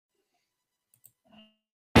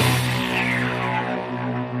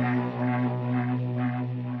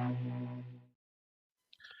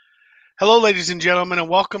Hello, ladies and gentlemen, and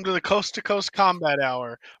welcome to the Coast to Coast Combat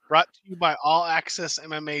Hour, brought to you by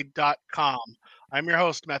AllAccessMMA.com. I'm your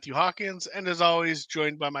host, Matthew Hawkins, and as always,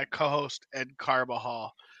 joined by my co host, Ed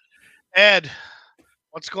Carbajal. Ed,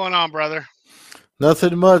 what's going on, brother?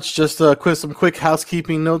 Nothing much. Just some quick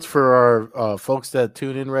housekeeping notes for our folks that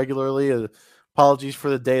tune in regularly. Apologies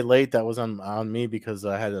for the day late. That was on me because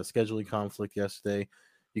I had a scheduling conflict yesterday.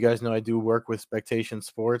 You guys know I do work with Spectation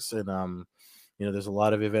Sports, and there's a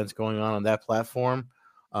lot of events going on that platform.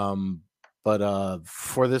 Um, but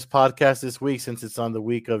for this podcast this week, since it's on the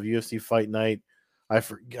week of UFC Fight Night, I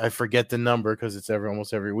forget the number because it's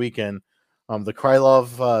almost every weekend. The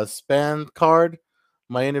Krylov Span card.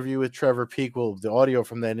 My interview with Trevor Peek the audio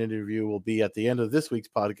from that interview will be at the end of this week's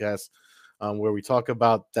podcast, where we talk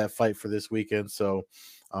about that fight for this weekend. So,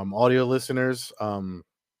 audio listeners,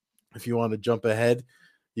 if you want to jump ahead,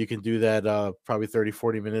 you can do that probably 30,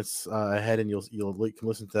 40 minutes ahead, and you can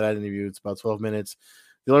listen to that interview. It's about 12 minutes.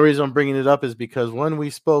 The only reason I'm bringing it up is because when we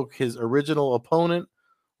spoke, his original opponent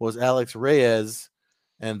was Alex Reyes,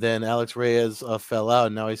 and then Alex Reyes fell out,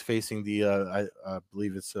 and now he's facing I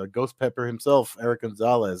believe it's Ghost Pepper himself, Eric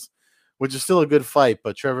Gonzalez, which is still a good fight.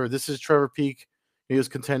 But this is Trevor Peek. He was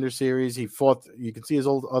Contender Series. He fought. You can see his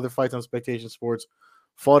old other fights on Spectation Sports.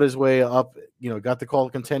 Fought his way up. Got the call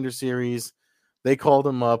Contender Series. They called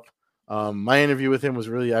him up. My interview with him was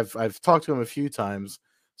really. I've talked to him a few times,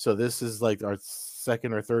 so this is like our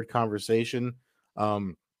second or third conversation.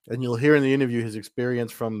 And you'll hear in the interview his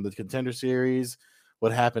experience from the Contender Series,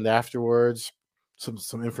 what happened afterwards,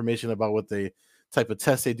 some information about what the type of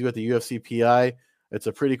test they do at the UFC PI. It's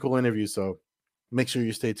a pretty cool interview, so make sure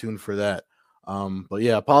you stay tuned for that. But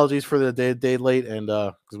yeah, apologies for the day late, and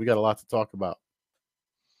because we got a lot to talk about.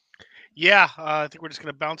 Yeah, I think we're just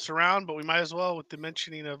going to bounce around, but we might as well with the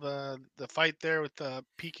mentioning of the fight there with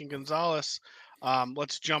Peek and Gonzalez.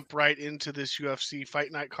 Let's jump right into this UFC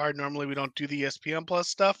Fight Night card. Normally, we don't do the ESPN Plus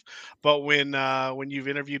stuff, but when you've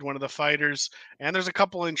interviewed one of the fighters, and there's a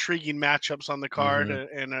couple intriguing matchups on the card,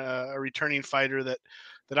 Mm-hmm. and a returning fighter that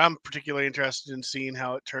I'm particularly interested in seeing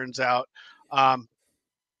how it turns out. Um,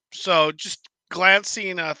 so just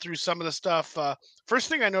glancing through some of the stuff, first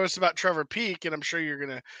thing I noticed about Trevor Peek, and I'm sure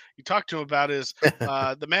you talk to him about, is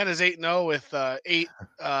the man is 8-0 with eight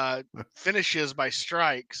finishes by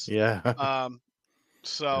strikes. Yeah. Um,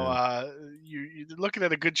 so Yeah. you're looking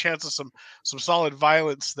at a good chance of some solid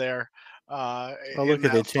violence there Oh, in look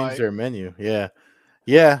at they that changed fight. their menu. Yeah.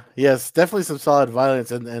 Yeah. Yes. Definitely some solid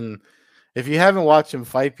violence, and if you haven't watched him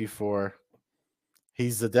fight before,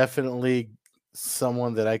 he's definitely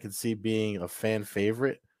someone that I could see being a fan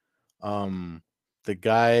favorite. Um, the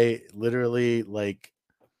guy literally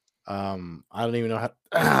I don't even know how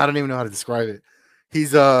I don't even know how to describe it.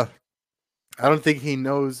 He's I don't think he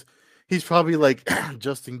knows. He's probably like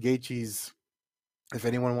Justin Gaethje's. If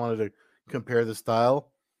anyone wanted to compare the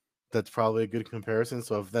style, that's probably a good comparison.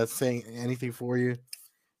 So if that's saying anything for you,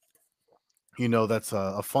 that's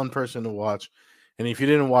a fun person to watch. And if you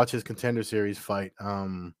didn't watch his Contender Series fight,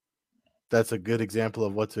 that's a good example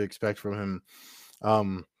of what to expect from him.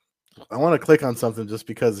 Um, I want to click on something just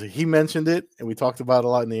because he mentioned it and we talked about it a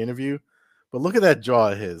lot in the interview. But look at that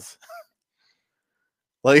jaw of his.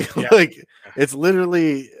 Like, Yeah, like it's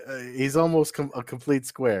literally he's almost a complete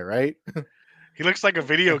square, right? he looks like a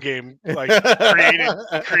video game like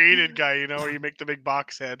created guy, where you make the big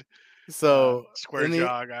box head, So square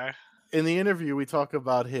jaw guy. in the interview, we talk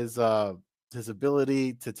about his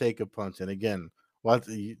ability to take a punch. And again,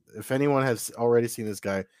 if anyone has already seen this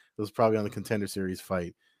guy, it was probably on the Contender Series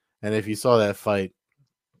fight. And if you saw that fight,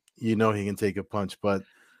 you know he can take a punch. But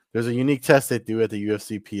there's a unique test they do at the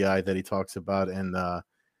UFC PI that he talks about, and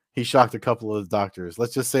he shocked a couple of doctors.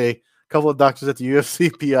 Let's just say a couple of doctors at the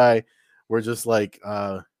UFC PI were just like,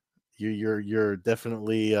 you're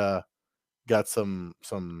definitely got some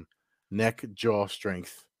neck jaw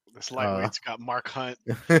strength. This Uh, lightweight's got Mark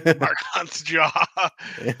Hunt's jaw.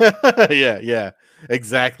 yeah,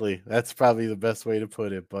 exactly. That's probably the best way to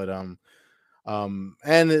put it. But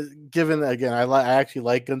and given again, I actually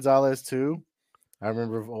like Gonzalez too. I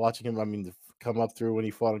remember watching him. I mean, come up through when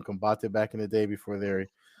he fought in Combate back in the day before they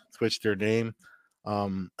switched their name.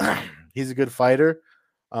 Um, he's a good fighter.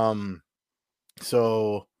 Um,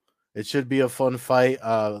 so it should be a fun fight.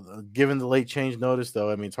 Given the late change notice,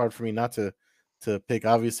 though, I mean, it's hard for me not to pick.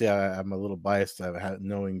 Obviously, I'm a little biased.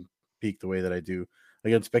 Knowing Peak the way that I do.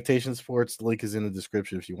 Again, Spectation Sports. The link is in the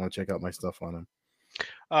description if you want to check out my stuff on him.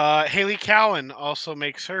 Haley Cowan also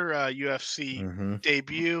makes her UFC Mm-hmm.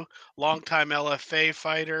 debut. Longtime LFA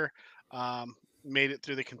fighter, made it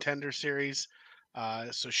through the Contender Series.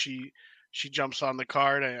 So she she jumps on the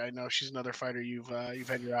card. I know she's another fighter you've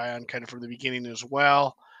had your eye on kind of from the beginning as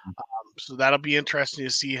well. So that'll be interesting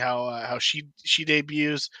to see how she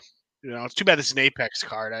debuts. It's too bad it's an Apex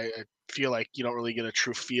card. I feel like you don't really get a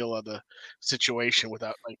true feel of the situation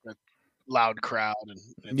without like a loud crowd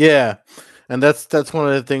and Yeah, and that's one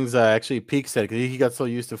of the things actually Peak said because he got so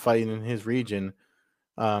used to fighting in his region.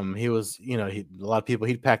 He was, a lot of people.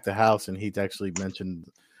 He'd pack the house, and he'd actually mentioned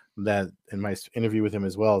that in my interview with him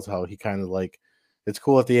as well, is how he kind of like it's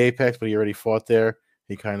cool at the Apex, but he already fought there.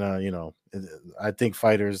 He kind of, I think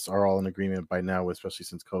fighters are all in agreement by now, especially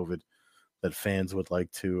since COVID, that fans would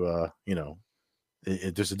like to,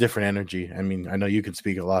 there's a different energy. I mean, I know you can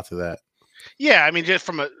speak a lot to that. Yeah, I mean, just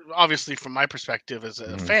obviously from my perspective as a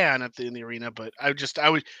Mhm. fan in the arena, but I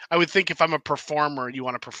would think if I'm a performer, you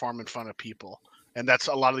want to perform in front of people, and that's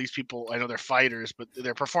a lot of these people. I know they're fighters, but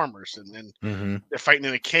they're performers, and Mhm. they're fighting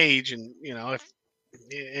in a cage, and if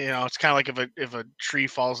it's kind of like if a tree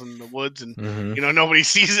falls in the woods and Mhm. nobody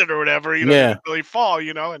sees it or whatever, it Yeah. doesn't really fall,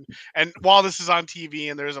 and while this is on TV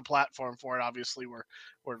and there's a platform for it, obviously where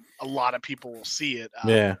a lot of people will see it.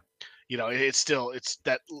 Yeah. It's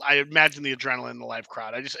that I imagine the adrenaline in the live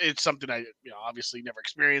crowd. It's something I obviously never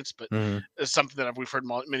experienced, but Mhm. it's something that we've heard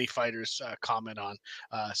many fighters comment on,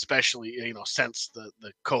 especially since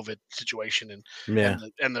the COVID situation and Yeah.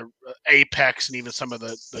 the Apex and even some of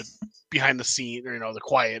the behind the scene or the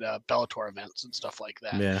quiet Bellator events and stuff like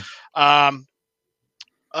that. Yeah. Um,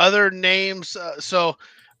 Other names,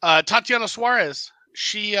 Tatiana Suarez.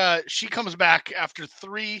 She comes back after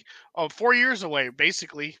 4 years away,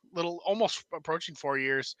 basically, little almost approaching 4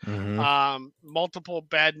 years. Mhm. Multiple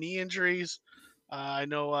bad knee injuries. I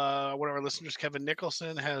know one of our listeners, Kevin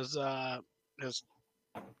Nicholson, has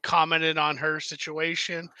commented on her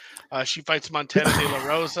situation. She fights Montana De La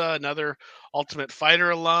Rosa, another Ultimate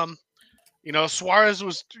Fighter alum. Suarez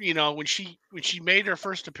was, when she made her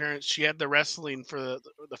first appearance, she had the wrestling for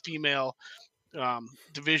the female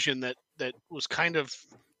division that was kind of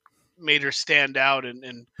made her stand out,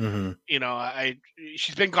 and Mhm. I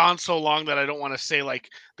she's been gone so long that I don't want to say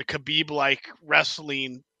like the Khabib like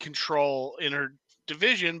wrestling control in her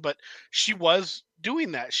division, but she was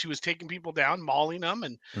doing that. She was taking people down, mauling them,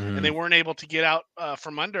 and they Mhm. weren't able to get out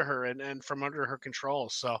from under her and from under her control.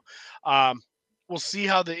 So um, we'll see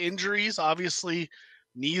how the injuries. Obviously,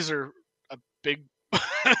 knees are a big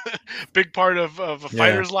big part of a Yeah.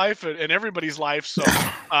 fighter's life and everybody's life. So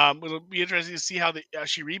it'll be interesting to see how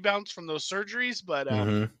she rebounds from those surgeries, but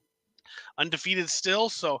Mhm. undefeated still.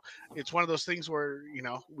 So it's one of those things where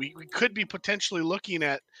we could be potentially looking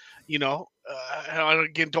at, again,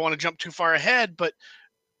 don't want to jump too far ahead, but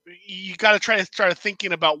you got to try to start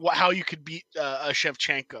thinking about how you could beat a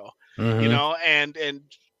Shevchenko, Mhm. and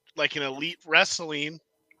like an elite wrestling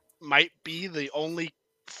might be the only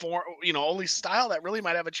only style that really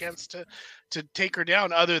might have a chance to take her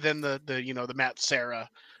down, other than the Matt Serra,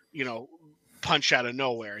 you know, punch out of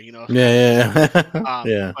nowhere, kind of thing. Yeah. Yeah.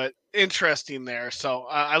 Yeah. But interesting there. So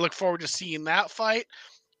I look forward to seeing that fight.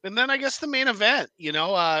 And then I guess the main event,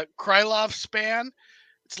 Krylov Span.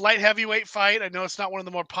 It's light heavyweight fight. I know it's not one of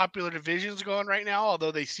the more popular divisions going right now,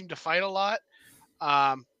 although they seem to fight a lot.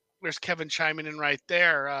 Um, there's Kevin chiming in right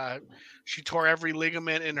there. She tore every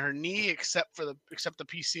ligament in her knee except the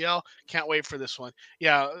PCL. Can't wait for this one.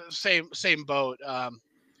 Yeah, same boat. I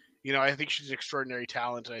think she's an extraordinary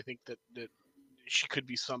talent, and I think that she could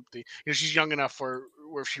be something. She's young enough where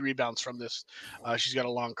if she rebounds from this, she's got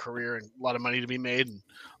a long career and a lot of money to be made and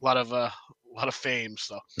a lot of fame.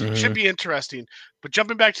 So should Mhm. be interesting. But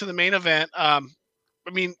jumping back to the main event, I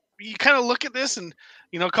mean, you kind of look at this, and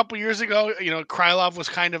a couple years ago, Krylov was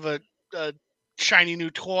kind of a shiny new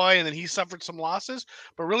toy, and then he suffered some losses.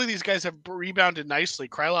 But really, these guys have rebounded nicely.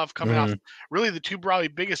 Krylov coming off Mhm. really the two probably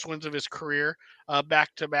biggest wins of his career,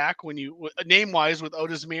 back to back. When you name wise with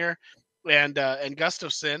Otismir and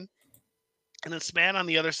Gustafson. And then Span on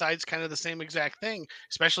the other side is kind of the same exact thing,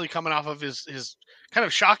 especially coming off of his kind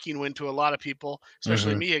of shocking win to a lot of people,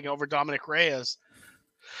 especially Mhm. me, over Dominic Reyes.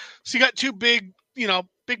 So you got two big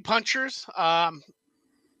punchers.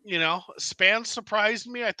 Span surprised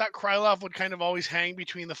me. I thought Krylov would kind of always hang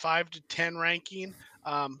between the 5 to 10 ranking.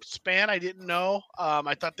 Span, I didn't know.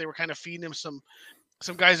 I thought they were kind of feeding him some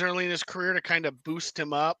guys early in his career to kind of boost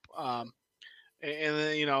him up. And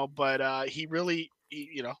then, but he really,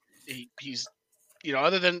 he's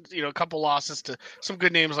other than a couple losses to some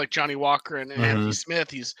good names like Johnny Walker and Anthony Mhm.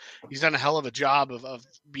 Smith, he's done a hell of a job of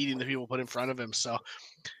beating the people put in front of him. So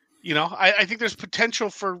I think there's potential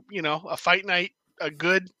for a fight night, a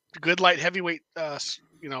good light heavyweight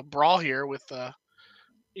brawl here with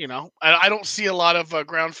I don't see a lot of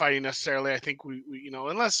ground fighting necessarily. I think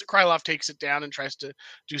unless Krylov takes it down and tries to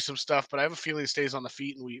do some stuff, but I have a feeling he stays on the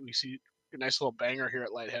feet, and we see a nice little banger here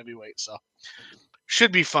at light heavyweight. So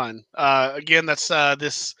should be fun. Again, that's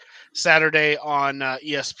this Saturday on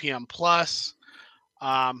ESPN Plus.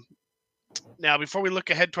 Now, before we look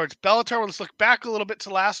ahead towards Bellator, let's look back a little bit to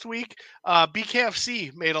last week.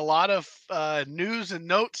 BKFC made a lot of news and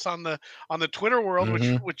notes on the Twitter world,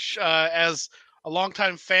 Mhm. which as a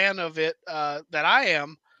longtime fan of it that I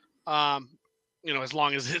am, as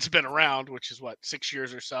long as it's been around, which is what 6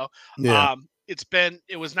 years or so. Yeah.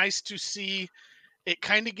 It was nice to see it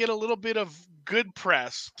kind of get a little bit of good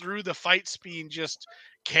press through the fights being just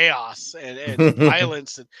chaos and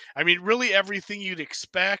violence, and I mean really everything you'd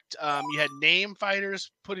expect. You had name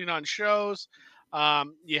fighters putting on shows.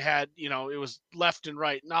 You had it was left and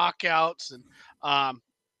right knockouts, and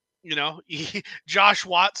Josh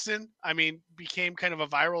Watson, I mean, became kind of a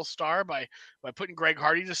viral star by putting Greg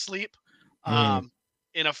Hardy to sleep Mm.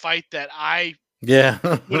 in a fight that I Yeah.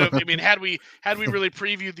 would have. I mean, had we really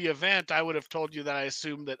previewed the event, I would have told you that I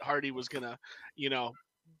assumed that Hardy was gonna, you know,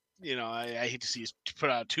 I hate to see us put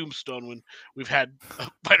out a tombstone when we've had a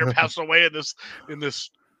fighter pass away in this under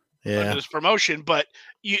Yeah. this promotion, but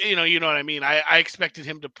you know what I mean. I expected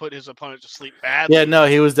him to put his opponent to sleep Yeah, badly. no,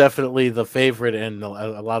 he was definitely the favorite, and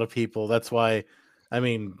a lot of people. That's why, I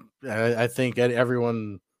mean, I think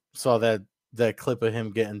everyone saw that clip of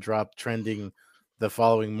him getting dropped trending the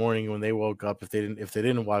following morning when they woke up. If they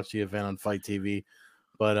didn't watch the event on Fight TV,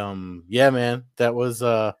 but yeah, man, that was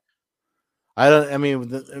I don't. I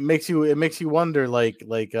mean, it makes you wonder,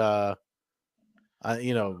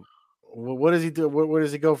 you know, what does he do? Where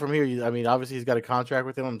does he go from here? I mean, obviously he's got a contract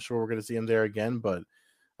with him. I'm sure we're going to see him there again, but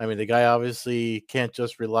I mean, the guy obviously can't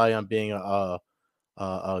just rely on being a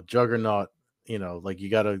juggernaut. Like you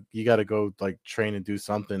gotta go like train and do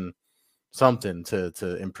something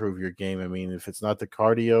to improve your game. I mean, if it's not the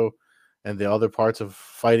cardio and the other parts of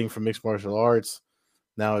fighting for mixed martial arts,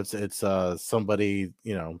 now it's somebody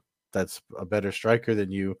that's a better striker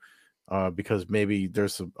than you, because maybe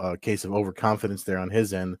there's a case of overconfidence there on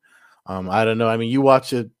his end. I don't know. I mean, you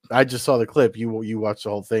watch it. I just saw the clip. You watch the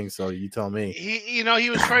whole thing, so you tell me. He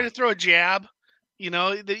was trying to throw a jab.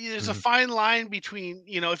 There's a Mhm, fine line between,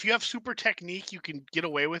 if you have super technique, you can get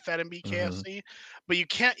away with that in mhm, BKFC, but you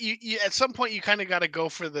can't. You at some point you kind of got to go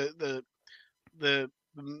for the the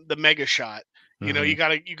mega shot. mhm.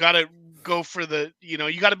 You gotta go for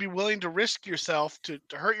you gotta be willing to risk yourself to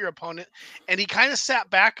hurt your opponent. And he kind of sat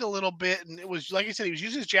back a little bit, and it was like I said, he was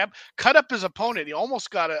using his jab, cut up his opponent. He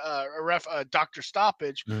almost got a doctor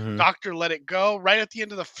stoppage. Mhm. Doctor let it go right at the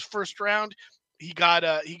end of the first round. He got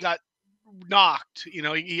knocked.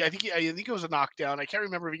 I think it was a knockdown. I can't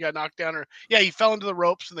remember if he got knocked down or yeah, he fell into the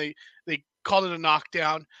ropes, and they called it a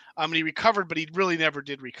knockdown. And he recovered, but he really never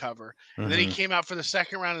did recover. And then he Mhm. came out for the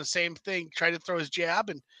second round, and the same thing, tried to throw his jab,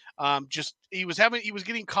 and just he was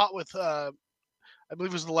getting caught with I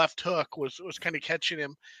believe it was the left hook was kind of catching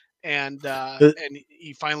him, The and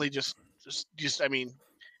he finally just I mean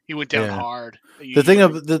he went down yeah. hard. The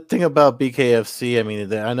thing about BKFC, I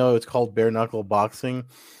mean, I know it's called bare knuckle boxing,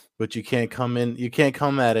 but you can't come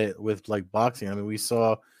at it with like boxing. I mean,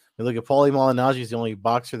 look at Paulie Malignaggi is the only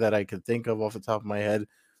boxer that I could think of off the top of my head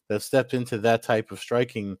that stepped into that type of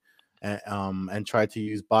striking, and tried to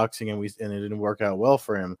use boxing, and it didn't work out well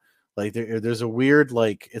for him. Like there's a weird,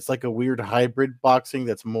 like it's like a weird hybrid boxing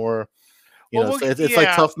that's more, Well, it's like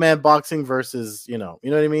yeah. tough man boxing versus, you know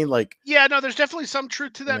what I mean, like. Yeah, no, there's definitely some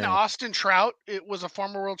truth to that. Now, Yeah. Austin Trout, it was a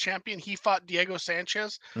former world champion. He fought Diego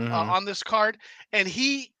Sanchez Hmm. on this card, and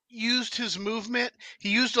he used his movement. He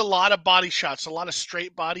used a lot of body shots, a lot of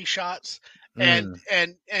straight body shots, and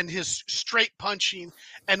Mm. and his straight punching,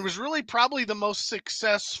 and was really probably the most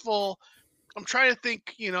successful. I'm trying to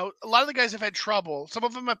think. A lot of the guys have had trouble. Some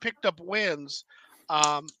of them have picked up wins.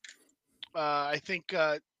 Um, I think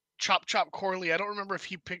Chop Chop Corley. I don't remember if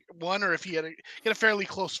he picked one or if he had a fairly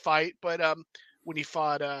close fight, but when he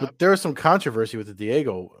fought, But there was some controversy with the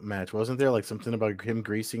Diego match, wasn't there? Like something about him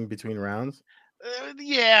greasing between rounds.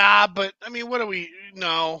 yeah, but I mean, what do we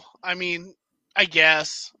know? I mean, I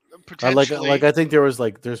guess Like potentially. I think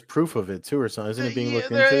there's proof of it too, or something. Isn't it being Yeah,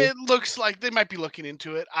 looked into? it looks like they might be looking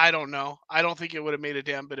into it. I don't know. I don't think it would have made a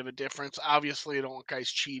damn bit of a difference. Obviously, I don't want guys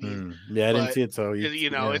cheating, Hmm. Yeah, I didn't but see it. So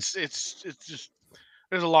yeah. it's just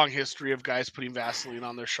there's a long history of guys putting Vaseline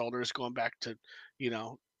on their shoulders going back to, you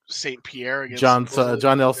know, Saint Pierre against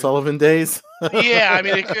John L. Sullivan days. yeah, I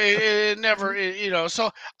mean, it never,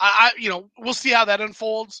 so we'll see how that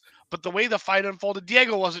unfolds. But the way the fight unfolded,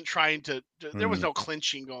 Diego wasn't trying to. There was Mm. no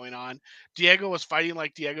clinching going on. Diego was fighting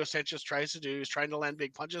like Diego Sanchez tries to do. He was trying to land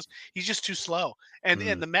big punches. He's just too slow. And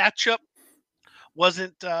Mm. the matchup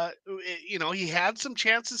wasn't. He had some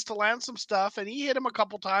chances to land some stuff, and he hit him a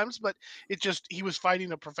couple times. But he was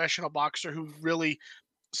fighting a professional boxer who really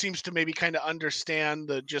seems to maybe kind of understand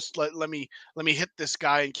the just let me hit this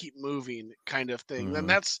guy and keep moving kind of thing. Then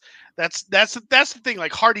Mhm. that's the thing.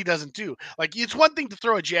 Like Hardy doesn't do. Like it's one thing to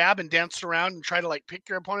throw a jab and dance around and try to like pick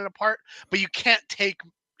your opponent apart, but you can't take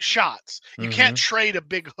shots. You can't Mhm. trade a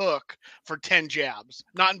big hook for 10 jabs.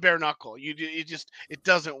 Not in bare knuckle. It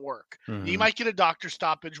doesn't work. You Mhm. might get a doctor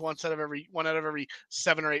stoppage one out of every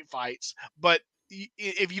 7 or 8 fights, but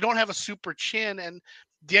if you don't have a super chin, and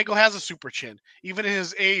Diego has a super chin. Even in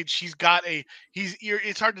his age,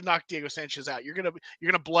 it's hard to knock Diego Sanchez out. You're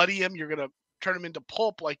gonna bloody him. You're gonna turn him into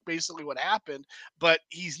pulp, like basically what happened. But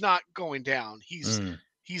he's not going down. Mm.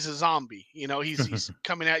 He's a zombie. He's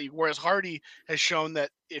coming at you. Whereas Hardy has shown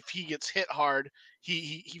that if he gets hit hard,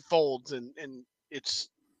 he folds, and it's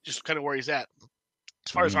just kind of where he's at.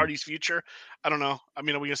 As far as Mm. Hardy's future, I don't know. I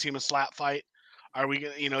mean, are we gonna see him in slap fight? Are we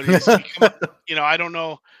gonna, does he become a, I don't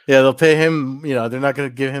know. Yeah, they'll pay him. They're not going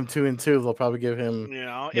to give him 2 and 2. They'll probably give him If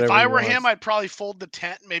whatever he I were him, wants. I'd probably fold the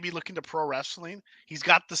tent, maybe look into pro wrestling. He's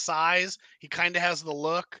got the size. He kind of has the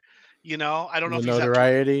look. I don't know The if he's that.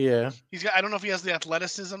 notoriety, yeah. I don't know if he has the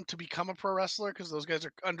athleticism to become a pro wrestler, because those guys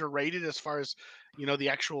are underrated as far as the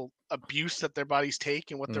actual abuse that their bodies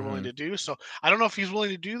take and what they're willing Hmm. to do. So I don't know if he's willing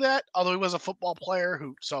to do that. Although he was a football player,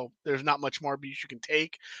 so there's not much more abuse you can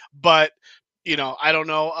take. But I don't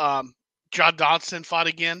know. John Dodson fought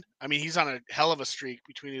again. I mean, he's on a hell of a streak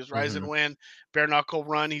between his rise and Hmm. win, bare knuckle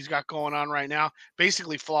run he's got going on right now.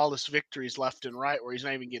 Basically, flawless victories left and right, where he's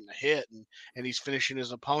not even getting a hit, and he's finishing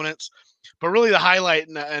his opponents. But really, the highlight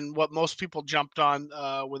and what most people jumped on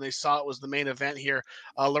when they saw it was the main event here: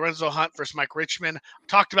 Lorenzo Hunt versus Mike Richman.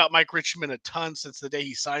 Talked about Mike Richman a ton since the day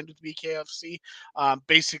he signed with BKFC.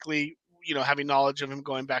 Basically, having knowledge of him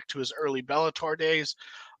going back to his early Bellator days.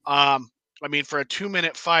 Um, I mean, for a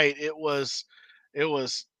 2-minute fight, it was it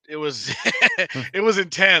was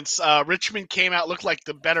intense. Richmond came out, looked like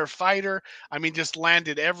the better fighter. I mean, just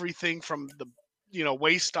landed everything from the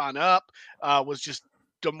waist on up. Was just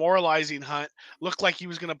demoralizing Hunt. Looked like he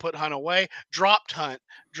was going to put Hunt away. Dropped him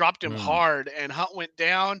Mm. hard, and Hunt went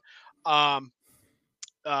down. Um,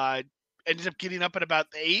 uh, Ended up getting up at about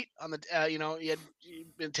 8 on the. He had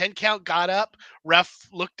in 10 count, got up. Ref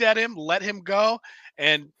looked at him, let him go,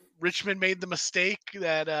 and Richmond made the mistake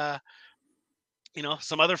that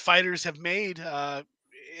some other fighters have made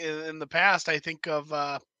in the past. I think of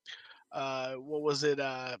what was it?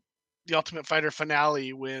 The Ultimate Fighter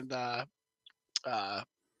finale when uh,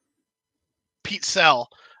 Pete Sell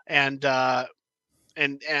and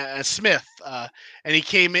Smith, and he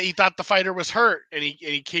came in. He thought the fighter was hurt, and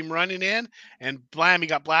he came running in, and blam, he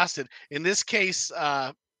got blasted. In this case,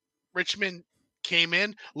 Richmond came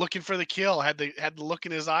in looking for the kill, had the look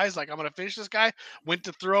in his eyes like, I'm going to finish this guy. Went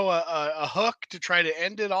to throw a hook to try to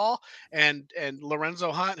end it all, and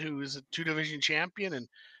Lorenzo Hunt, who is a 2 division champion and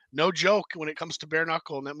no joke when it comes to bare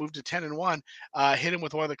knuckle, and that moved to 10-1, hit him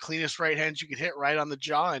with one of the cleanest right hands you could hit, right on the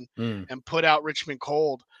jaw, Mm. and put out Richmond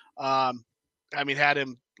cold. I mean, had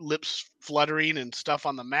him lips fluttering and stuff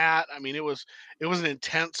on the mat. I mean, it was an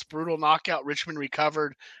intense, brutal knockout. Richmond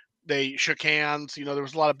recovered. They shook hands. There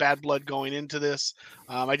was a lot of bad blood going into this.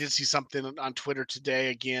 I did see something on Twitter today.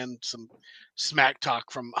 Again, some smack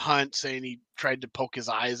talk from Hunt saying he tried to poke his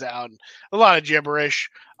eyes out, and a lot of gibberish.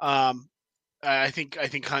 I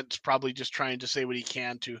think Hunt's probably just trying to say what he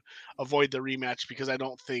can to avoid the rematch, because I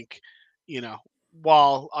don't think, you know,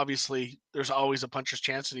 while obviously there's always a puncher's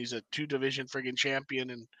chance, and he's a 2 division friggin' champion,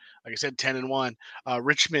 and like I said, 10-1.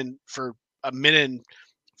 Richmond, for a minute and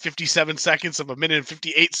 57 seconds of a minute and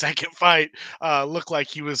 58-second fight, looked like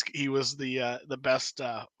he was the best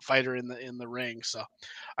fighter in the ring. So,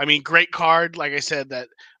 I mean, great card. Like I said, that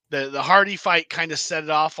the Hardy fight kind of set it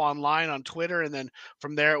off online on Twitter, and then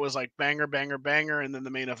from there it was like banger, banger, banger, and then the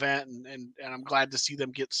main event, and I'm glad to see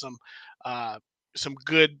them get some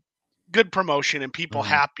good promotion, and people Mhm.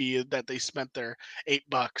 happy that they spent their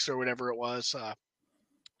 $8 or whatever it was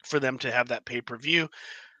for them to have that pay-per-view.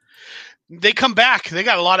 They come back. They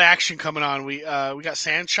got a lot of action coming on. We got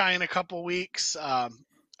Sunshine in a couple weeks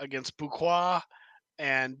against Buqua,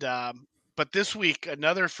 and but this week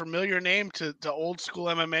another familiar name to old school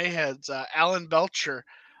MMA heads. Alan Belcher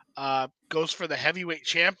goes for the heavyweight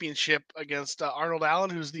championship against Arnold Allen,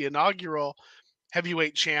 who's the inaugural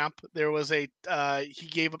heavyweight champ. There was a he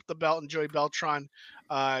gave up the belt, and Joey Beltran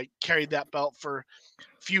carried that belt for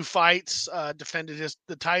few fights, defended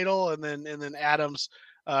the title, and then Adams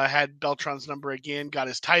had Beltran's number again, got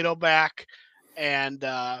his title back, and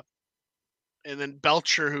then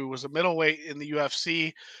Belcher, who was a middleweight in the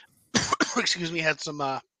UFC, excuse me, had some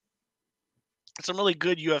really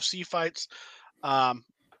good UFC fights. Um,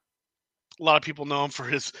 a lot of people know him for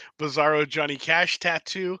his Bizarro Johnny Cash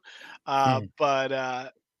tattoo, Hmm. but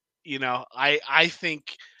I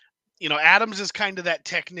think Adams is kind of that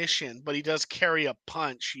technician, but he does carry a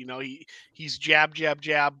punch. He's jab, jab,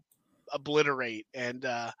 jab, obliterate, and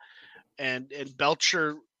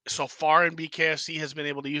Belcher so far in BKFC has been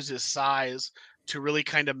able to use his size to really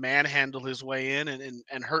kind of manhandle his way in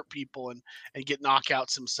and hurt people and get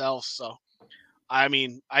knockouts himself. So I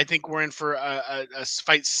mean, I think we're in for a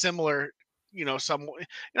fight similar, some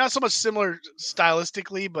not so much similar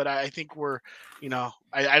stylistically, but I think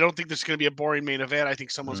I don't think this is going to be a boring main event. I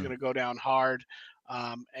think someone's going Mm. to go down hard,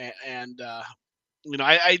 and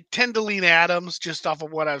I tend to lean Adams just off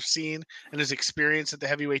of what I've seen and his experience at the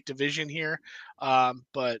heavyweight division here,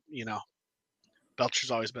 but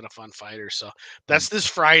Belcher's always been a fun fighter, so Mm. that's this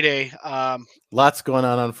Friday. Lots going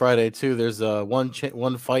on Friday too. There's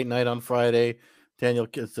one fight night on Friday.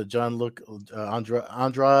 It's the John Luke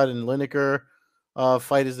Andrade and Lineker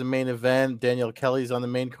fight is the main event. Danielle Kelly's on the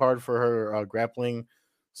main card for her grappling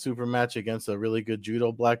super match against a really good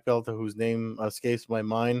judo black belt whose name escapes my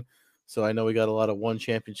mind. So I know we got a lot of one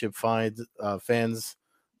championship fans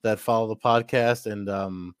that follow the podcast,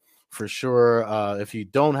 and for sure, if you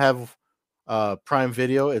don't have Prime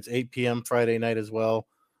Video, it's 8 p.m. Friday night as well.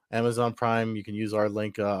 Amazon Prime. You can use our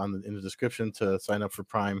link in the description to sign up for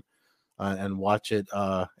Prime and watch it.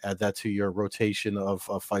 Add that to your rotation of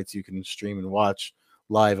fights you can stream and watch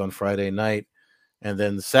live on Friday night. And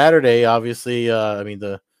then Saturday, obviously, I mean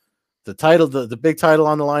the title, the big title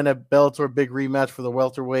on the line at Bellator, big rematch for the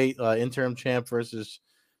welterweight interim champ versus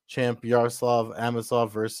champ Yaroslav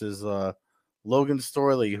Amosov versus Logan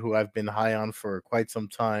Storley, who I've been high on for quite some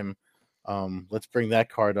time. Let's bring that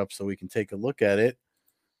card up so we can take a look at it.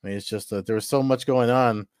 I mean, it's just there was so much going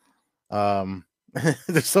on.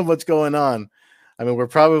 There's so much going on. I mean, we're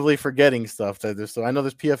probably forgetting stuff that there's. So I know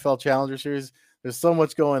there's PFL Challenger Series. There's so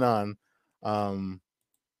much going on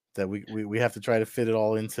that we have to try to fit it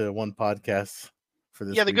all into one podcast for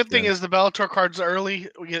this Yeah, the good thing weekend. is the Bellator card's early.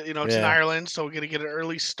 We get, it's in Yeah, Ireland, so we're gonna get an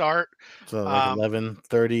early start. so like Um,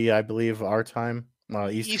 11:30, I believe, our time,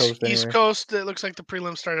 East Coast East anyway. Coast, it looks like the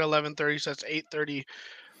prelim start at 11:30, so that's 8:30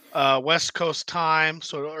 West Coast time.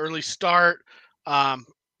 So early start. Um,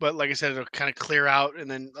 but like I said, it'll kind of clear out and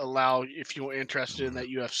then allow if you're interested in that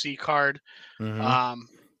UFC card. Mm-hmm. Um,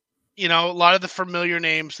 a lot of the familiar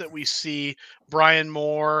names that we see: Brian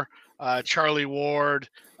Moore, Charlie Ward,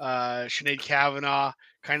 Sinead Kavanaugh,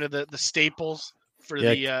 kind of the staples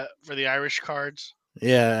Yeah, for the Irish cards.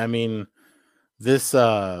 yeah. I mean, this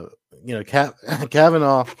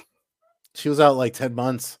Kavanaugh, she was out like 10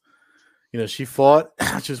 months. She fought.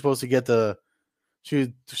 She was supposed to get the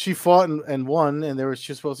she fought and won, and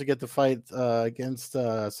she was supposed to get the fight against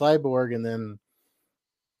Cyborg, and then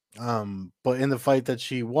but in the fight that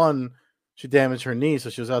she won, she damaged her knee, so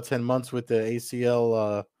she was out 10 months with the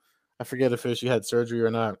ACL. I forget if she had surgery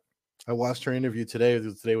or not. I watched her interview today.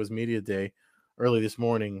 Today was media day, early this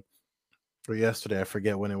morning or yesterday. I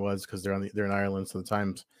forget when it was because they're in Ireland, so the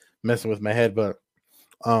time's messing with my head. But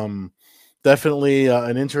definitely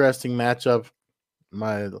an interesting matchup.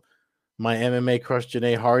 My MMA crush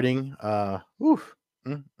Janae Harding. I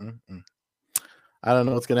don't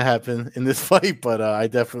know what's gonna happen in this fight, but I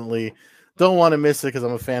definitely don't want to miss it because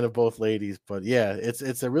I'm a fan of both ladies. But yeah,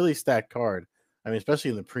 it's a really stacked card. I mean, especially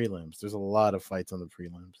in the prelims. There's a lot of fights on the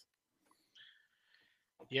prelims.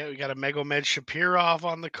 Yeah, we got a Megomed Shapirov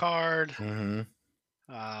on the card. Mm-hmm.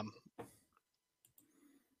 Um,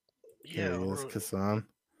 There yeah, he is, Kassan.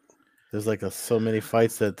 There's like so many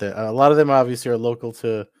fights that a lot of them obviously are local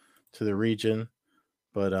to the region,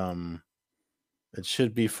 but it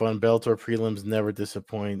should be fun. Bellator prelims never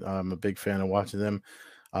disappoint. I'm a big fan of watching them.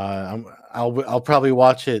 I'll probably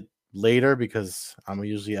watch it later because I'm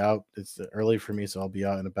usually out. It's early for me, so I'll be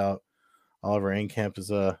out and about. Oliver Enkamp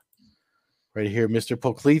is right here, Mr.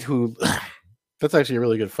 Poklit, who that's actually a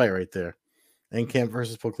really good fight right there. Enkamp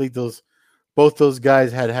versus Poklit. Both those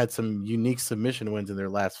guys had some unique submission wins in their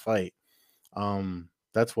last fight.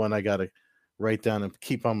 That's one I gotta write down and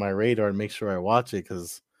keep on my radar and make sure I watch it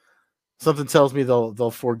because something tells me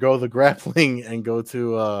they'll forego the grappling and go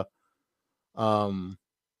to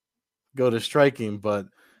striking. But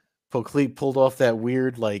Poklit pulled off that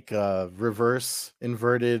weird like reverse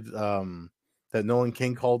inverted that Nolan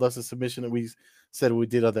King called us a submission that we said we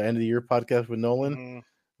did at the end of the year podcast with Nolan. Mm-hmm.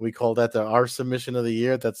 We called that our submission of the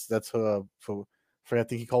year. That's for I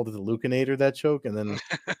think he called it the Lucanator, that choke, and then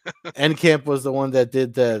Encamp was the one that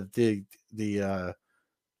did the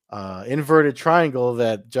inverted triangle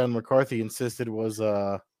that John McCarthy insisted was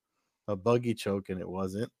a buggy choke, and it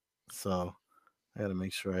wasn't. So I got to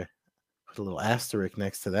make sure I put a little asterisk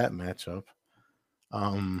next to that matchup.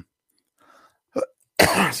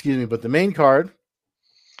 Excuse me, but the main card,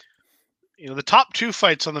 the top 2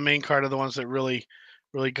 fights on the main card are the ones that really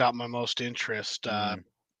got my most interest.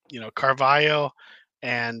 Carvalho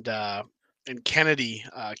and Kennedy.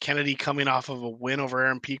 Kennedy coming off of a win over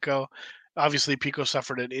Aaron Pico. Obviously, Pico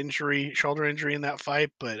suffered an shoulder injury in that fight,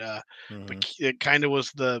 but it kind of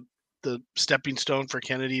was the stepping stone for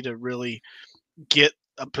Kennedy to really get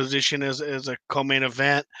a position as a co-main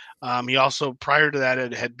event. He also, prior to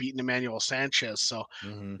that, had beaten Emmanuel Sanchez. So,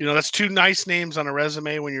 that's 2 nice names on a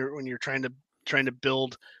resume when you're trying to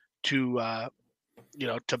build to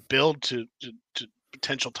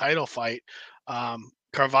potential title fight.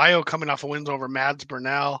 Carvalho coming off of wins over Mads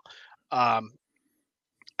Burnell. I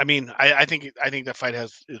think that fight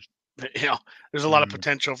there's a lot of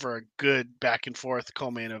potential for a good back and forth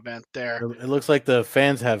co-main event there. It looks like the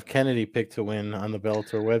fans have Kennedy picked to win on the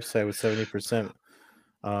Bellator website with 70%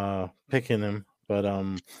 picking him. But I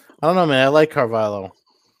don't know, man. I like Carvalho.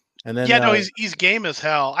 And then he's game as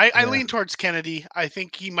hell. I lean towards Kennedy. I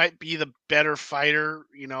think he might be the better fighter.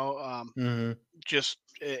 Just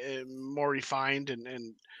more refined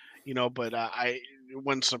and but it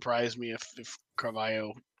wouldn't surprise me if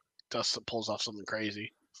Carvalho pulls off something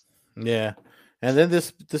crazy. Yeah, and then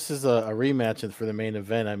this is a rematch for the main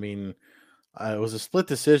event. I mean, it was a split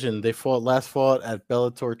decision. They fought at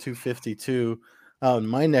Bellator 252 out in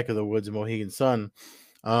my neck of the woods, Mohegan Sun.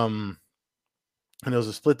 And it was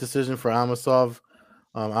a split decision for Amosov.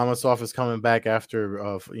 Amosov is coming back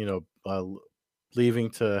after leaving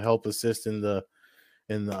to help assist in the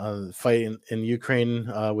fight in Ukraine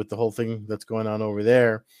with the whole thing that's going on over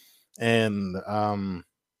there. And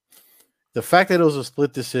the fact that it was a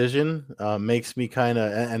split decision makes me kind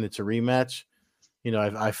of, and it's a rematch.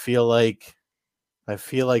 I feel like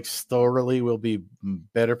Storley will be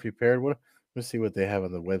better prepared. Let's see what they have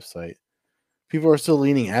on the website. People are still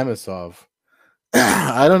leaning Amosov.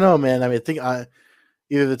 I don't know, man. I mean, I think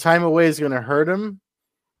either the time away is going to hurt him,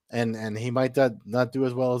 and he might not do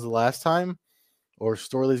as well as the last time, or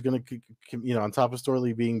Storley's going to, on top of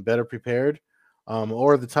Storley being better prepared,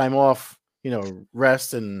 or the time off,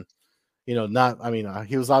 rest and, not. I mean,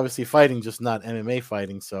 he was obviously fighting, just not MMA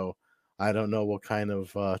fighting. So I don't know what kind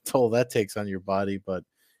of toll that takes on your body, but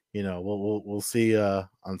we'll see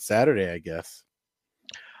on Saturday, I guess.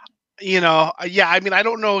 I mean, I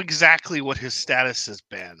don't know exactly what his status has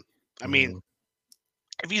been. I mean,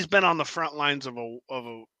 if he's been on the front lines of a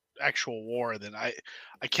actual war, then I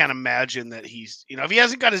can't imagine that he's, if he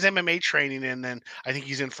hasn't got his MMA training in, then I think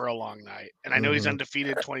he's in for a long night. And I know he's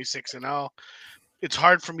undefeated, 26-0. It's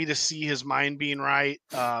hard for me to see his mind being right,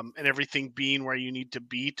 and everything being where you need to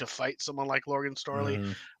be to fight someone like Logan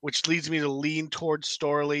Storley, which leads me to lean towards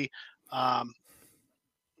Storley.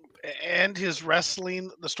 And his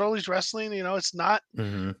wrestling, the Storley's wrestling, it's not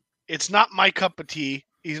my cup of tea.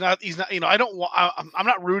 He's not, I'm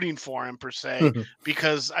not rooting for him per se,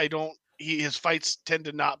 because his fights tend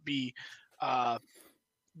to not be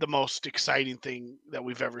the most exciting thing that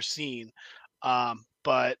we've ever seen.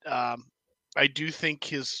 But I do think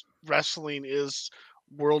his wrestling is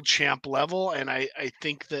world champ level. And I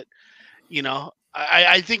think that,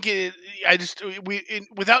 I think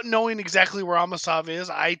without knowing exactly where Amosov is,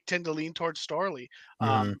 I tend to lean towards Storley.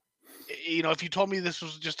 If you told me this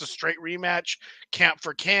was just a straight rematch, camp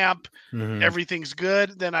for camp, everything's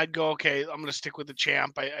good, then I'd go, okay, I'm going to stick with the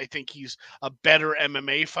champ. I think he's a better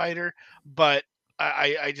MMA fighter, but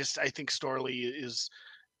I think Storley is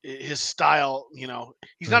his style.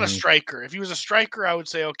 He's not a striker. If he was a striker, I would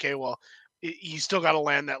say, okay, well, he's still got to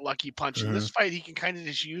land that lucky punch. In this fight, he can kind of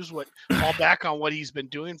just fall back on what he's been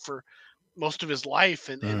doing for most of his life.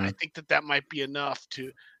 And I think that might be enough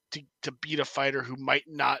to beat a fighter who might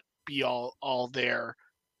not be all there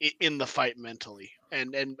in the fight mentally.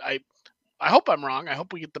 And I hope I'm wrong. I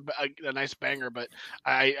hope we get a nice banger, but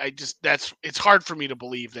it's hard for me to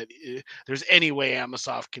believe that there's any way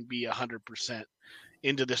Amosov can be 100%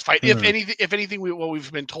 into this fight. If anything, what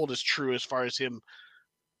we've been told is true as far as him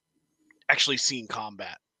actually seen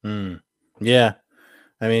combat. Yeah,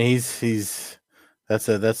 I mean he's that's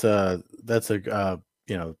a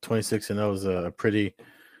 26-0 is a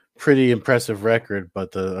pretty impressive record.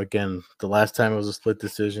 But the last time it was a split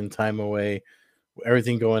decision, time away,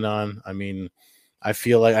 everything going on. I mean, I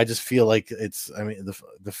just feel like it's. I mean,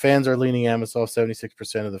 the fans are leaning Amosov.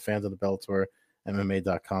 76% of the fans on the Bellator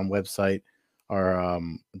MMA.com website are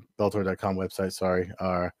Bellator.com website. Sorry,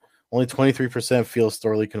 are only 23% feel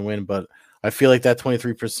Storley can win, but I feel like that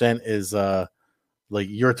 23% is like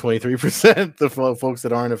your 23%, the folks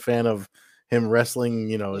that aren't a fan of him wrestling,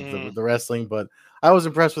 the wrestling. But I was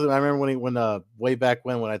impressed with him. I remember when way back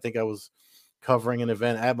when I think I was covering an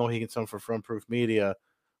event at Mohegan Sun for Front Proof Media,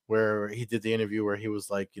 where he did the interview where he was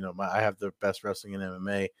like, I have the best wrestling in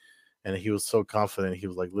MMA, and he was so confident. He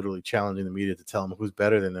was like literally challenging the media to tell him who's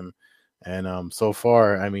better than him. And so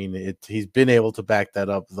far, I mean, he's been able to back that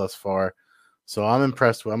up thus far. So I'm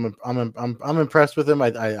impressed with I'm impressed with him.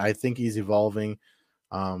 I think he's evolving.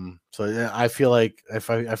 So yeah, I feel like I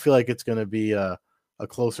feel like it's going to be a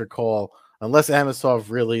closer call unless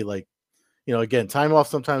Amosov really again, time off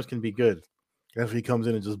sometimes can be good. If he comes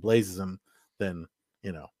in and just blazes him, then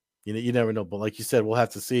you never know. But like you said, we'll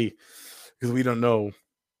have to see because we don't know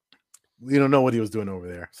what he was doing over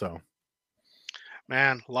there. So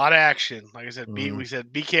man, a lot of action. Like I said, we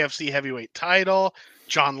said BKFC heavyweight title,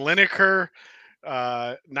 John Lineker.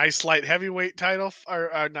 Nice light heavyweight title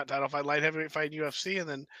or not title fight, light heavyweight fight in UFC, and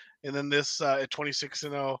then this at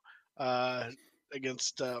 26-0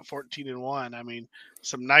 against 14-1. I mean,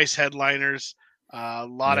 some nice headliners, a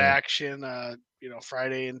lot of action.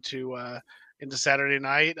 Friday into Saturday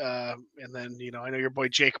night, and then I know your boy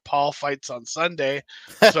Jake Paul fights on Sunday,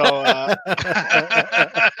 so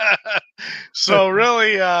so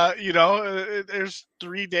really, there's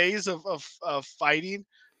 3 days of fighting.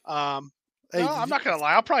 No, I'm not gonna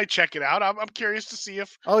lie. I'll probably check it out. I'm curious to see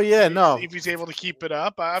if if he's able to keep it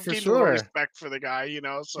up. I've gained a little respect for the guy,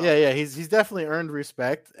 So yeah, he's definitely earned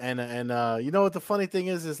respect, and you know what the funny thing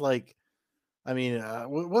is like, I mean,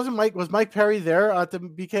 was Mike Perry there at the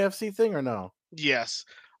BKFC thing or no? Yes,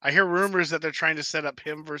 I hear rumors that they're trying to set up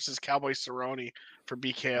him versus Cowboy Cerrone for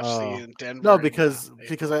BKFC in Denver. No, because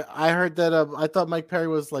I heard that I thought Mike Perry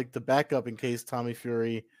was like the backup in case Tommy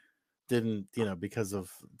Fury didn't, because the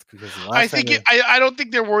last I don't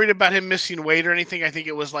think they're worried about him missing weight or anything. I think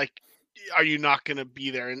it was like, are you not going to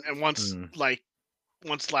be there? And once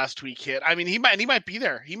last week hit, I mean, he might be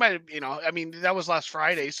there. He might have, I mean, that was last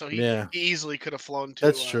Friday, so he easily could have flown to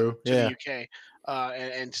that's true to the UK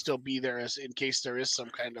and still be there as in case there is some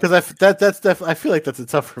kind of because that's definitely I feel like that's a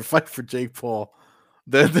tougher fight for Jake Paul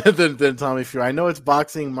than Tommy Fury. I know it's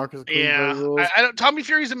boxing, Marcus Queensberry rules. I don't. Tommy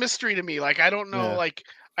Fury's a mystery to me. Like I don't know. Like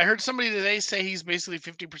I heard somebody today say he's basically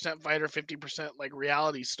 50% fighter, 50% like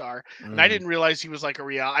reality star, and I didn't realize he was like a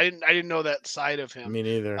real. I didn't know that side of him. Me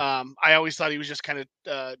neither. I always thought he was just kind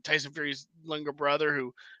of Tyson Fury's younger brother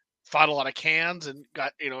who fought a lot of cans and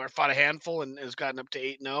got or fought a handful and has gotten up to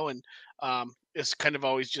 8-0 and it's kind of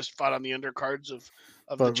always just fought on the undercards of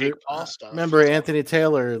the Jake Paul stuff. Remember Anthony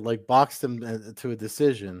Taylor like boxed him to a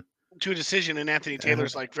decision. And Anthony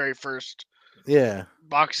Taylor's like very first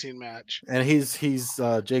boxing match. And he's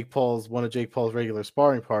one of Jake Paul's regular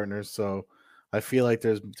sparring partners, so I feel like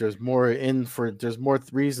there's more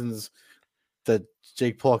reasons that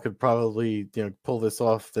Jake Paul could probably pull this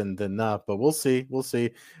off than not, but we'll see.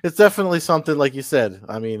 It's definitely something, like you said.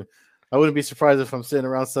 I mean, I wouldn't be surprised if I'm sitting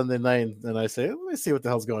around Sunday night and I say, let me see what the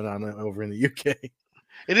hell's going on over in the UK.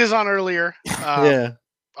 It is on earlier.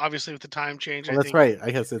 Obviously with the time change. Well, that's right.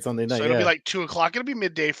 I guess it's Sunday night. So it'll be like 2:00. It'll be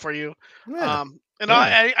midday for you. I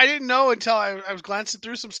didn't know until I was glancing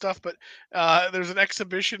through some stuff, but there's an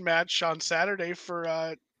exhibition match on Saturday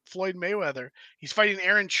for Floyd Mayweather. He's fighting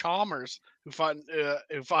Aaron Chalmers, who fought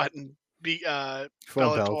in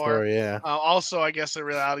Bellator. Also, I guess a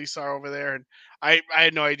reality star over there, and I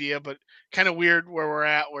had no idea, but kind of weird where we're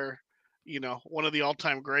at, where one of the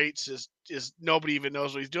all-time greats is nobody even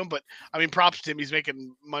knows what he's doing. But I mean, props to him. He's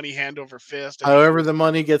making money hand over fist. However the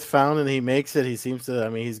money gets found and he makes it, he seems to. I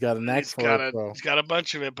mean, he's got a knack for it. He's got a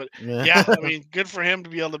bunch of it. But I mean, good for him to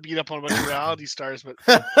be able to beat up on a bunch of reality stars. But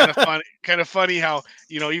kind of funny how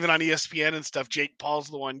even on ESPN and stuff, Jake Paul's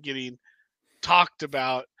the one getting talked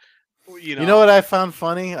about. You know what I found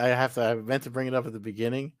funny? I meant to bring it up at the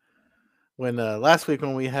beginning when last week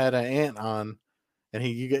when we had Ant on. And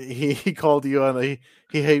he called you on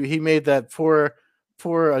he made that poor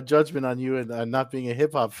judgment on you and not being a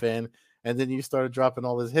hip hop fan, and then you started dropping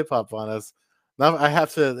all this hip hop on us. Now I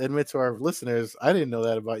have to admit to our listeners, I didn't know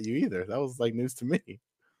that about you either. That was like news to me.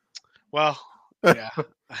 Well, yeah,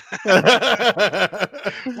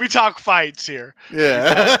 we talk fights here.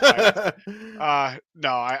 Yeah. No,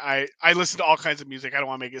 I listen to all kinds of music. I don't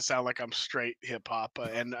want to make it sound like I'm straight hip hop,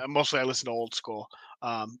 and mostly I listen to old school.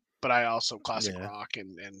 But I also classic rock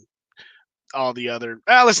and all the other.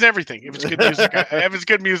 I listen to everything. If it's good music, if it's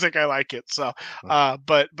good music, I like it. So,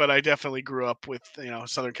 but I definitely grew up with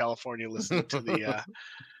Southern California, listening to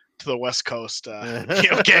the West Coast,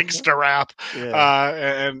 gangster rap,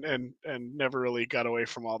 and never really got away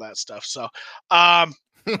from all that stuff. So, I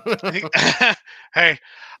think, hey,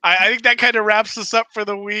 I think that kind of wraps us up for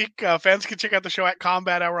the week. Fans can check out the show at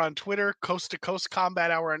Combat Hour on Twitter, Coast to Coast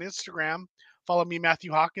Combat Hour on Instagram. Follow me,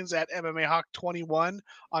 Matthew Hawkins, at MMAHawk21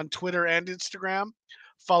 on Twitter and Instagram.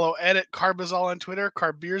 Follow Ed at Carbazol on Twitter,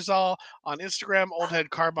 Carbeerzol on Instagram, Oldhead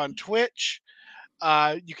Carb on Twitch.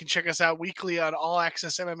 You can check us out weekly on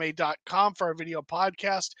allaccessmma.com for our video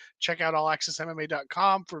podcast. Check out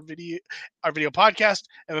allaccessmma.com for our video podcast,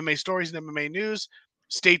 MMA stories and MMA news.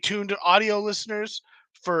 Stay tuned, audio listeners,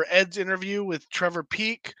 for Ed's interview with Trevor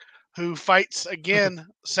Peek, who fights again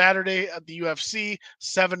Saturday at the UFC,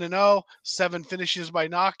 7-0, 7 finishes by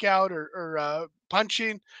knockout or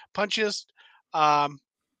punches.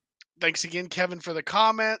 Thanks again, Kevin, for the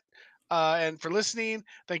comment. And for listening.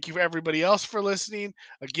 Thank you for everybody else for listening.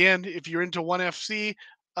 Again, if you're into ONE FC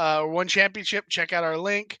or ONE Championship, check out our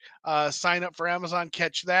link. Sign up for Amazon,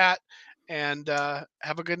 catch that. And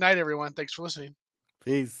have a good night, everyone. Thanks for listening.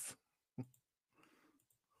 Peace.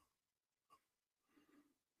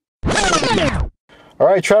 All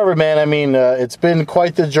right, Trevor, man. I mean, it's been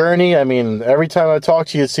quite the journey. I mean, every time I talk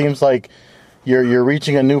to you, it seems like you're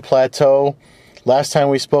reaching a new plateau. Last time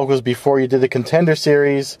we spoke was before you did the Contender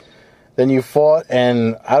Series. Then you fought,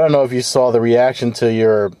 and I don't know if you saw the reaction to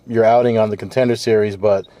your outing on the Contender Series,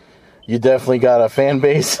 but you definitely got a fan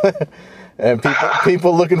base and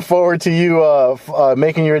people looking forward to you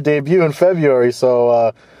making your debut in February.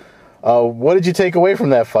 So, what did you take away from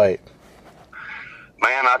that fight?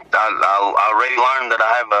 Man, I already learned that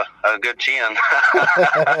I have a good chin.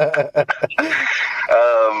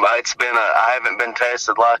 I haven't been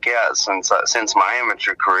tested like that since my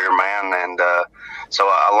amateur career, man, and so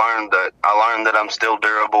I learned that I'm still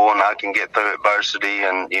durable and I can get through adversity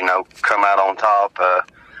and come out on top.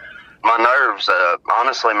 My nerves,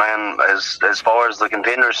 honestly, man, as far as the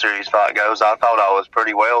Contender Series fight goes, I thought I was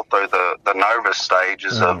pretty well through the nervous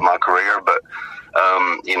stages of my career, but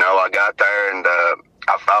I got there and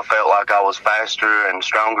I felt like I was faster and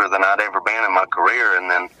stronger than I'd ever been in my career, and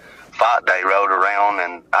then fight day rolled around,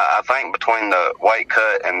 and I think between the weight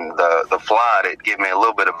cut and the flight, it gave me a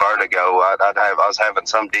little bit of vertigo. I was having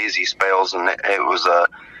some dizzy spells, and it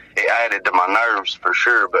added to my nerves for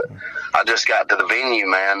sure. But I just got to the venue,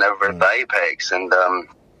 man, over at the Apex, and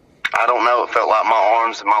I don't know, it felt like my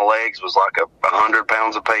arms and my legs was like 100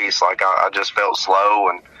 pounds apiece. Like I just felt slow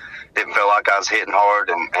and didn't feel like I was hitting hard,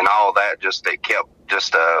 and all that it kept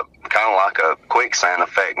just kind of like a quicksand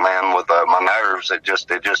effect, man, with my nerves. It just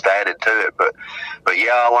added to it. But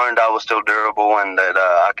yeah, I learned I was still durable, and that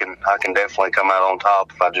I can definitely come out on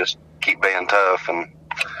top if I just keep being tough. And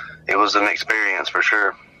it was an experience for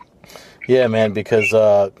sure. Yeah, man, because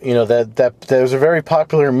that there was a very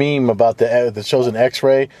popular meme about that shows an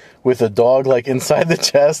X-ray with a dog like inside the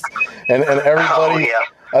chest, and everybody. Oh, yeah.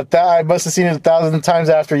 I must have seen it 1,000 times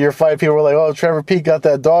after your fight. People were like, "Oh, Trevor Peek got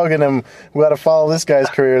that dog in him. We got to follow this guy's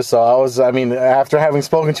career." So after having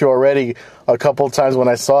spoken to you already a couple of times when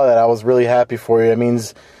I saw that, I was really happy for you.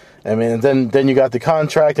 Then you got the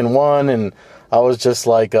contract and won, and I was just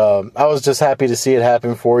like, I was just happy to see it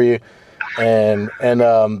happen for you. And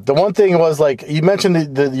the one thing was, like, you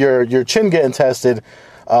mentioned your chin getting tested.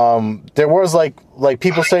 There was like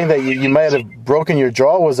people saying that you might have broken your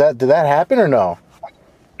jaw. Did that happen or no?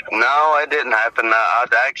 No, it didn't happen. I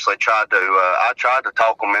actually tried to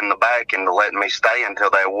talk them in the back into letting me stay until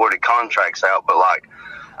they awarded contracts out. But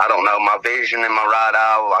I don't know, my vision in my right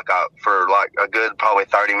eye, for a good probably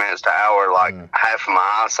 30 minutes to an hour, half of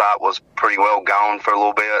my eyesight was pretty well gone for a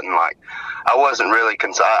little bit, and I wasn't really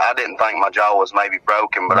I didn't think my jaw was maybe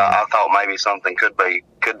broken, but I thought maybe something could be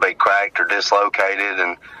cracked or dislocated,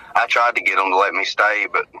 and I tried to get them to let me stay,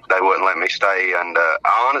 but they wouldn't let me stay. And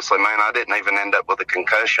honestly, man, I didn't even end up with a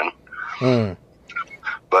concussion.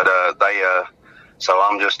 But so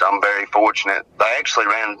I'm very fortunate. They actually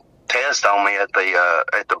ran tests on me at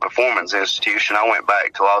the Performance Institution. I went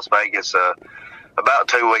back to Las Vegas about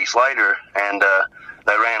 2 weeks later, and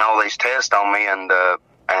they ran all these tests on me, and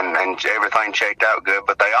everything checked out good.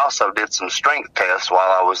 But they also did some strength tests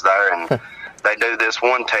while I was there, and they do this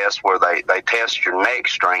one test where they test your neck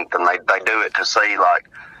strength, and they do it to see,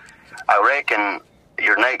 I reckon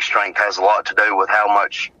your neck strength has a lot to do with how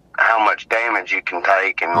much damage you can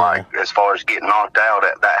take, and as far as getting knocked out,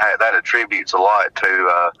 that attributes a lot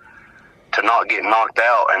to to not get knocked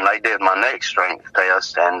out, and they did my neck strength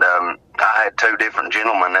test, and I had two different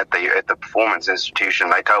gentlemen at the Performance Institution.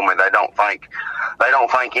 They told me they don't think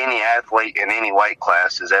any athlete in any weight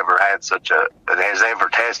class has ever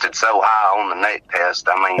tested so high on the neck test.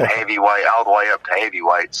 I mean, heavyweight all the way up to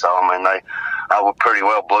heavyweight. So I mean, I would pretty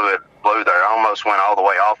well blew there. I almost went all the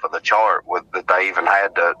way off of the chart that they even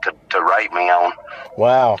had to rate me on.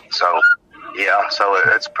 Wow. So. Yeah, so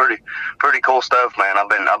it's pretty cool stuff, man. I've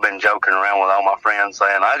been joking around with all my friends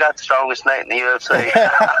saying I got the strongest neck in the UFC.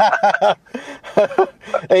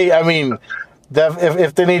 Hey, I mean,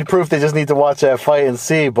 if they need proof, they just need to watch that fight and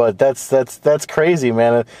see. But that's crazy,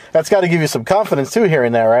 man. That's got to give you some confidence too,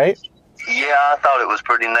 hearing that, right? Yeah, I thought it was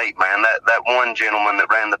pretty neat, man. That one gentleman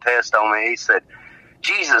that ran the test on me, he said,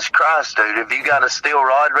 "Jesus Christ, dude, have you got a steel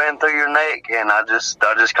rod ran through your neck?" And I just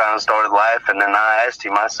kind of started laughing, and I asked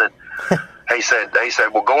him, I said. He said,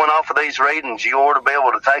 well, going off of these readings, you ought to be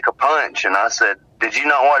able to take a punch. And I said, did you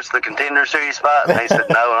not watch the Contender Series fight? And he said,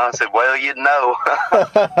 no. And I said, well, you'd know.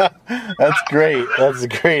 That's great. That's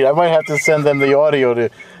great. I might have to send them the audio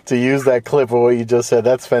to use that clip of what you just said.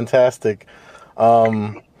 That's fantastic.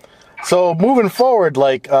 So moving forward,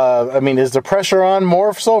 is the pressure on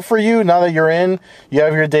more so for you now that you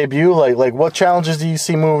have your debut? Like what challenges do you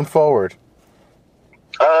see moving forward?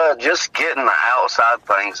 Just getting the outside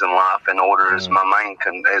things in life in order is my main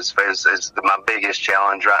is my biggest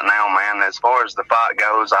challenge right now, man. As far as the fight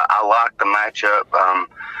goes, I like the matchup.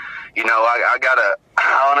 I gotta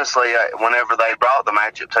honestly, whenever they brought the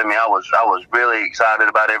matchup to me, I was really excited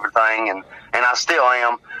about everything, and I still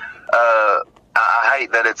am. I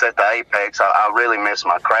hate that it's at the Apex. I really miss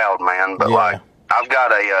my crowd, man. But I've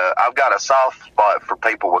got a soft spot for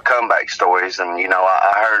people with comeback stories, and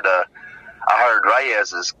I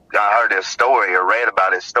heard his story or read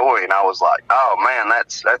about his story, and I was like, oh man,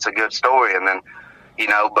 that's a good story. And then,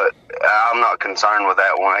 but I'm not concerned with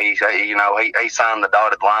that one. He signed the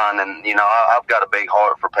dotted line, and I've got a big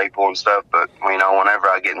heart for people and stuff. But whenever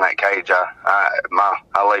I get in that cage, I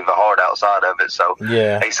leave the heart outside of it. So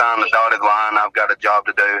yeah, he signed the dotted line. I've got a job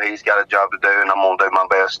to do. He's got a job to do, and I'm gonna do my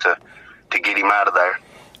best to get him out of there.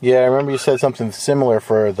 Yeah, I remember you said something similar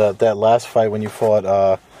for that last fight when you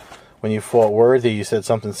fought. When you fought Worthy, you said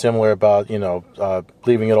something similar about,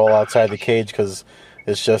 leaving it all outside the cage because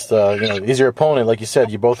it's just, he's your opponent. Like you said,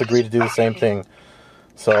 you both agreed to do the same thing.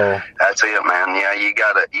 So that's it, man. Yeah, you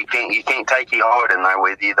can't take your heart in there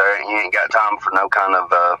with you. You ain't got time for no kind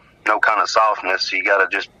of softness. You gotta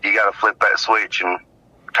flip that switch and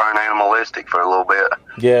turn animalistic for a little bit.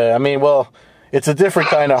 Yeah, I mean, well, it's a different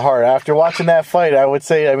kind of heart. After watching that fight, I would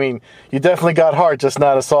say, you definitely got heart, just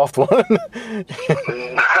not a soft one.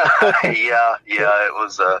 Yeah, it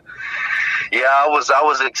was. I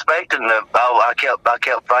was expecting to. I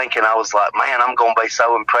kept thinking. I was like, man, I'm gonna be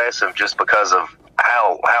so impressive just because of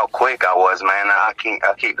how quick I was, man. I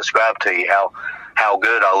keep describing to you how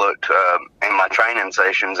good I looked in my training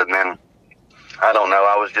sessions, and then. I don't know.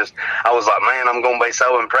 I was like, man, I'm going to be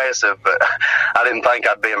so impressive, but I didn't think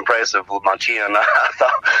I'd be impressive with my chin. I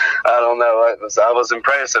don't know. I was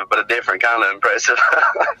impressive, but a different kind of impressive.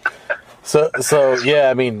 So yeah,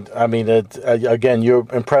 again, you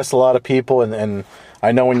impressed a lot of people, and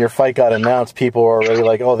I know when your fight got announced, people were already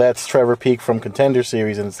like, oh, that's Trevor Peek from Contender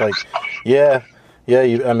Series, and it's like, yeah,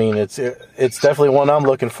 it's definitely one I'm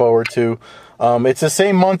looking forward to. It's the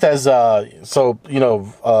same month as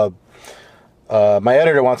my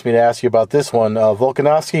editor wants me to ask you about this one.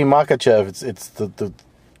 Volkanovski, Makhachev. It's the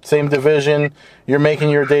same division. You're making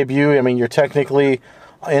your debut. You're technically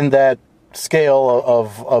in that scale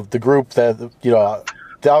of the group that the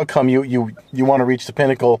outcome you want to reach the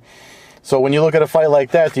pinnacle. So when you look at a fight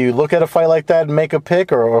like that, do you look at a fight like that and make a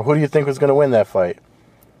pick, or who do you think was going to win that fight?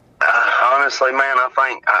 Honestly, man, I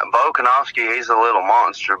think Volkanovski, he's a little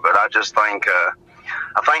monster, but I just think.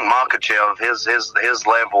 I think Makhachev, his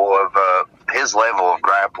level of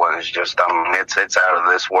grappling is just, it's out of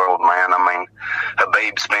this world, man.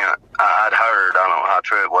 Khabib spent, I'd heard, I don't know how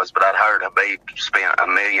true it was, but I'd heard Khabib spent $1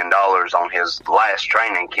 million on his last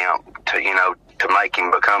training camp to make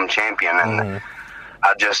him become champion, and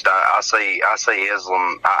I see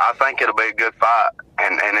Islam. I think it'll be a good fight,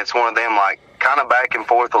 and it's one of them kind of back and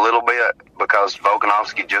forth a little bit because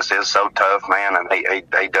Volkanovski just is so tough, man, and he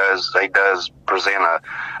does present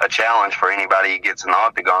a challenge for anybody he gets in the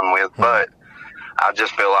octagon with. But I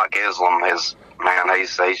just feel like Islam is, man,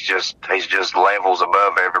 he's just levels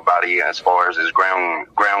above everybody as far as his ground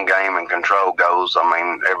game and control goes.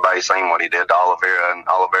 Everybody's seen what he did to Oliveira, and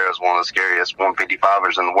Oliveira's one of the scariest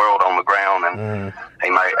 155ers in the world on the ground, and he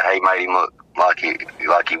made him look like he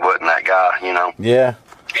wasn't that guy, Yeah.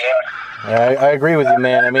 Yeah. I agree with you,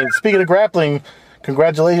 man. I mean, speaking of grappling,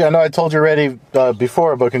 congratulations. I know I told you already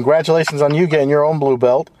before, but congratulations on you getting your own blue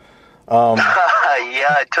belt.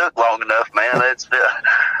 Yeah, it took long enough, man.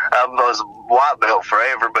 I was a white belt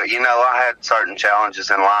forever, but I had certain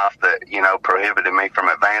challenges in life that prohibited me from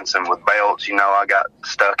advancing with belts. I got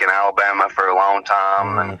stuck in Alabama for a long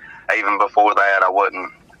time, and even before that, I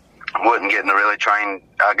wasn't getting to really train.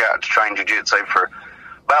 I got to train jiu-jitsu for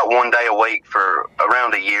about 1 day a week for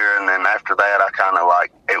around a year, and then after that, I kind of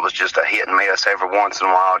it was just a hit and miss. Every once in a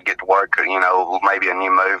while, I'd get to work, maybe a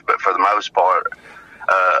new move, but for the most part,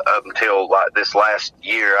 up until this last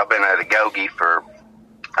year, I've been at Agoge for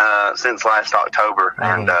since last October,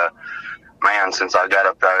 and man, since I got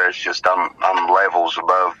up there, it's just I'm levels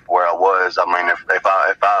above where I was. I mean, if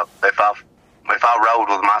I rode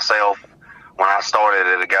with myself when I started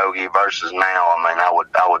at Agoge versus now, I mean, I would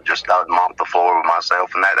mop the floor with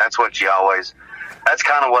myself, and that's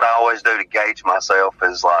kind of what I always do to gauge myself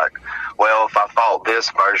is well, if I fought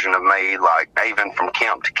this version of me, even from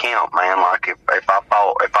camp to camp, man, if I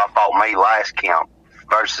fought me last camp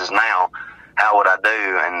versus now, how would I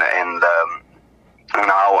do? And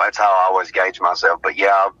that's how I always gauge myself. But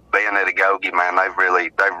yeah, being at Agoge, man, they've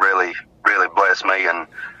really blessed me and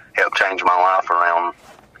helped change my life around.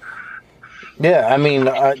 Yeah, I mean,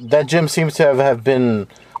 that gym seems to have been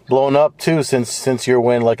blown up too since your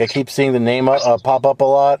win. I keep seeing the name pop up a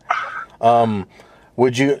lot.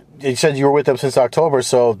 You said you were with them since October,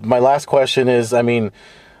 so my last question is, I mean,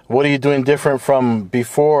 what are you doing different from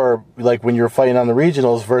before, when you were fighting on the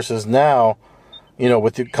regionals versus now,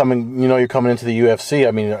 with you you're coming into the UFC?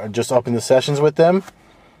 I mean, just upping the sessions with them?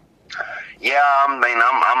 Yeah, I mean,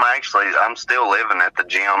 I'm still living at the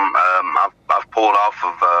gym. I've pulled off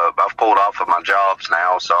of my jobs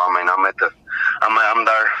now, so I mean, I'm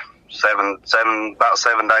there about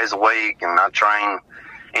 7 days a week, and I train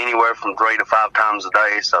anywhere from 3 to 5 times a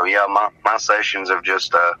day. So yeah, my sessions have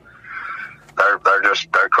just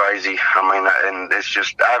they're crazy. I mean, and it's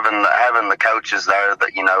just having the coaches there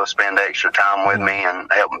that spend extra time with me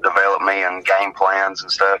and help develop me and game plans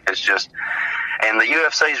and stuff. It's just, and the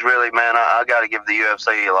UFC's really, man, I got to give the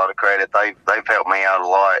UFC a lot of credit. They've helped me out a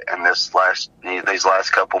lot in these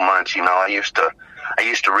last couple months. I used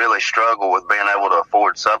to really struggle with being able to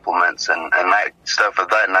afford supplements and that stuff of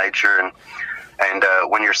that nature. And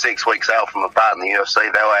when you're 6 weeks out from a fight in the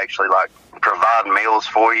UFC, they'll actually provide meals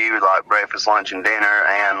for you, breakfast, lunch, and dinner.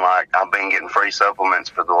 And I've been getting free supplements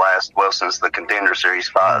for since the Contender Series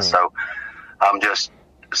fight. So I'm just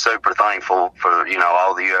super thankful for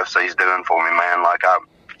all the UFC's doing for me, man. I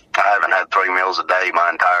haven't had 3 meals a day my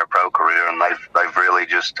entire pro career, and they've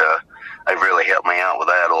really helped me out with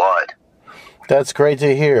that a lot. That's great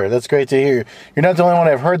to hear. You're not the only one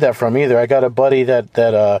I've heard that from either. I got a buddy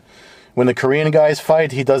that when the Korean guys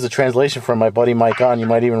fight, he does the translation for my buddy Mike On. You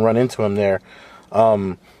might even run into him there.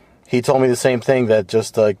 He told me the same thing, that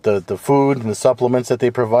just the food and the supplements that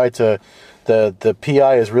they provide to the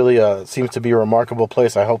PI is really seems to be a remarkable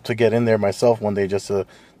place. I hope to get in there myself one day just to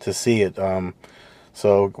see it.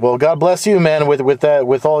 So, well, God bless you, man, with that,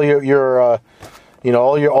 with all your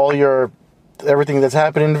all your everything that's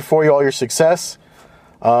happening for you, all your success.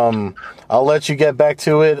 I'll let you get back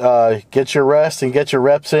to it, get your rest and get your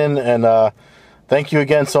reps in, and thank you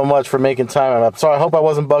again so much for making time. I'm sorry, I hope I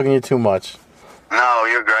wasn't bugging you too much. No,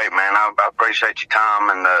 you're great, man. I appreciate your time,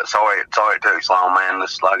 and sorry it took so long, man.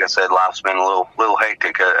 This, like I said, life's been a little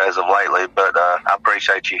hectic as of lately, but I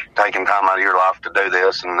appreciate you taking time out of your life to do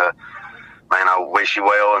this, and man, I wish you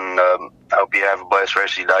well, and I hope you have a blessed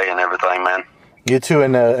rest of your day and everything, man. You too,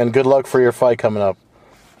 and good luck for your fight coming up.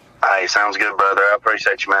 Hey, sounds good, brother. I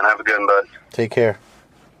appreciate you, man. Have a good one, bud. Take care.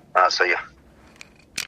 I'll see you.